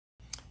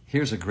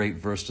Here's a great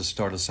verse to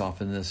start us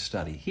off in this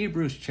study.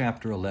 Hebrews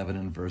chapter 11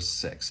 and verse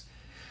 6.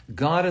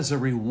 God is a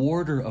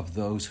rewarder of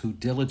those who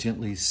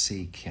diligently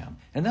seek him.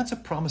 And that's a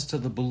promise to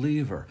the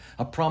believer,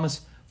 a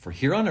promise for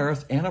here on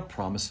earth and a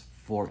promise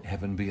for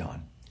heaven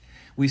beyond.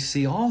 We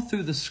see all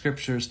through the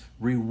scriptures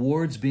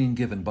rewards being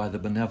given by the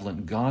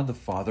benevolent God the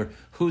Father,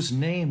 whose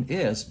name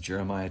is,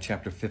 Jeremiah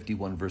chapter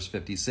 51 verse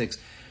 56,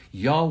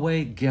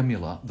 Yahweh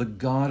Gemulah, the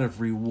God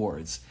of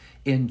rewards.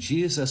 In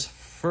Jesus'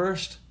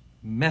 first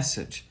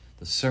message,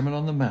 the Sermon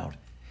on the Mount,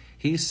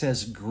 he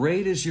says,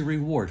 great is your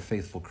reward,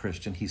 faithful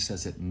Christian. He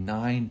says it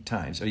 9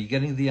 times. Are you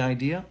getting the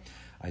idea?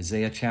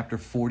 Isaiah chapter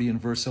 40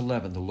 and verse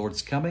 11, the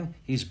Lord's coming,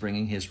 he's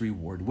bringing his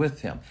reward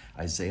with him.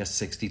 Isaiah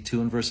 62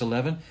 and verse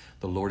 11,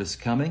 the Lord is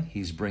coming,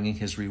 he's bringing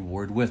his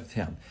reward with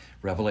him.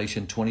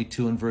 Revelation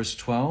 22 and verse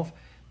 12,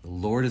 the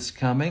Lord is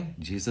coming,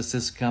 Jesus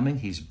is coming,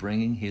 he's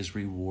bringing his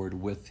reward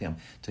with him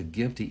to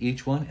give to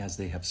each one as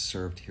they have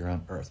served here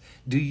on earth.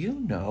 Do you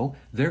know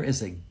there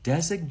is a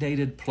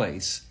designated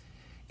place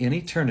in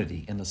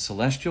eternity in the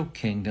celestial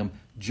kingdom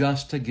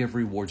just to give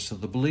rewards to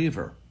the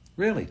believer?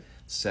 Really?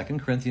 2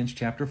 Corinthians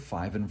chapter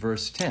 5 and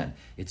verse 10.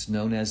 It's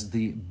known as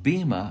the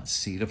Bema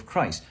seat of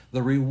Christ,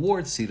 the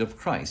reward seat of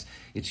Christ.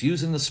 It's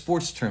used in the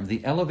sports term,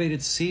 the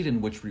elevated seat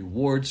in which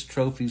rewards,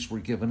 trophies were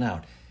given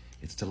out.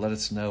 It's to let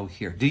us know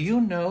here. Do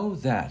you know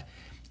that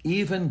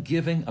even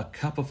giving a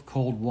cup of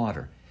cold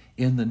water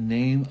in the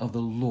name of the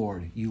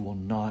Lord, you will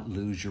not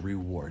lose your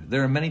reward?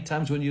 There are many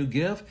times when you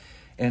give,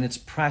 and it's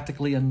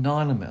practically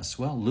anonymous.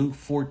 Well, Luke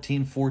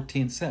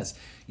 14:14 says,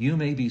 you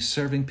may be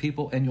serving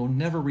people and you'll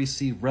never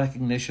receive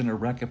recognition or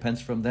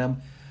recompense from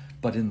them,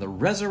 but in the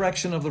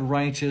resurrection of the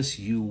righteous,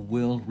 you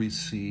will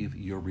receive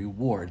your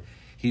reward.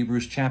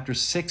 Hebrews chapter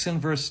 6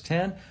 and verse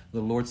 10,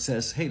 the Lord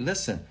says, hey,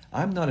 listen,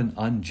 I'm not an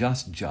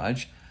unjust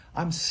judge.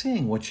 I'm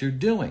seeing what you're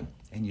doing,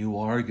 and you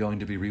are going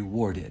to be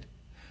rewarded.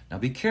 Now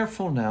be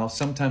careful now.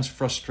 Sometimes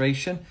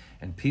frustration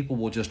and people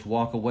will just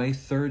walk away.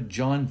 3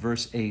 John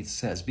verse 8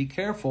 says, be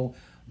careful.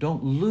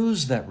 Don't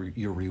lose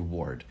your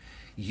reward.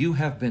 You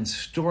have been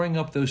storing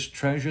up those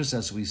treasures,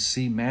 as we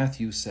see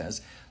Matthew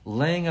says,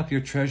 laying up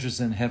your treasures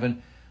in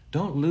heaven.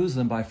 Don't lose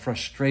them by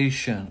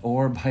frustration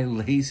or by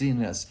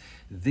laziness.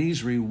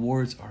 These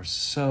rewards are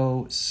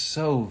so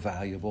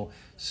valuable,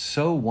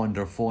 so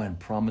wonderful, and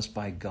promised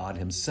by God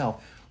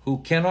himself, who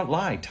cannot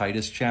lie.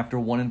 Titus chapter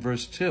 1 and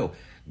verse 2.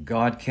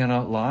 God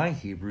cannot lie.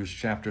 Hebrews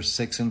chapter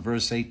 6 and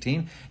verse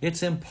 18.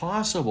 It's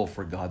impossible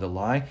for God to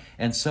lie.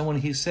 And so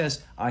when he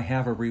says, I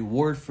have a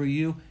reward for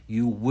you,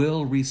 you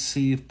will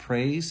receive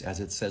praise, as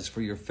it says,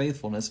 for your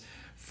faithfulness.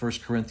 1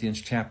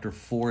 Corinthians chapter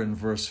 4 and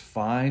verse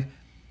 5.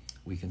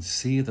 We can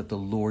see that the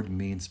Lord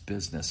means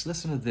business.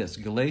 Listen to this.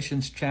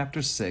 Galatians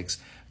chapter 6,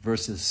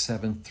 verses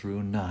 7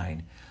 through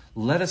 9.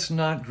 Let us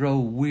not grow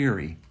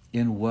weary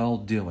in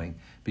well-doing,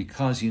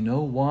 because you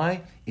know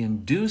why?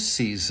 In due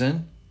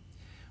season,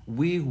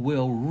 we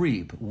will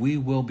reap. We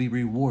will be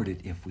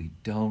rewarded if we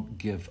don't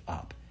give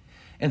up.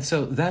 And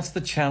so that's the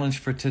challenge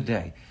for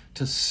today,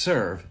 to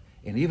serve.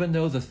 And even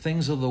though the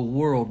things of the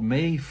world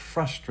may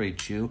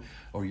frustrate you,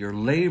 or you're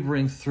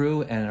laboring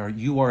through and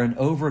you are an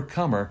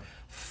overcomer,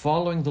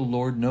 following the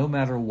Lord no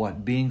matter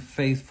what, being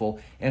faithful,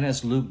 and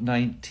as Luke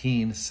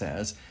 19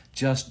 says,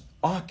 just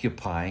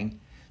occupying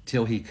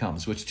till he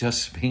comes, which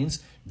just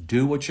means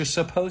do what you're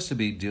supposed to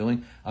be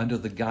doing under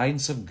the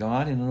guidance of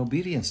God and in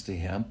obedience to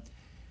him.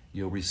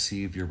 You'll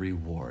receive your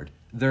reward.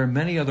 There are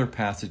many other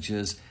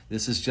passages.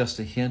 This is just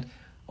a hint.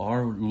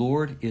 Our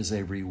Lord is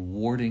a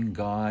rewarding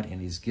God,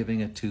 and he's giving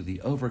it to the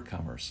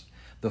overcomers,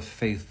 the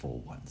faithful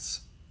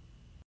ones.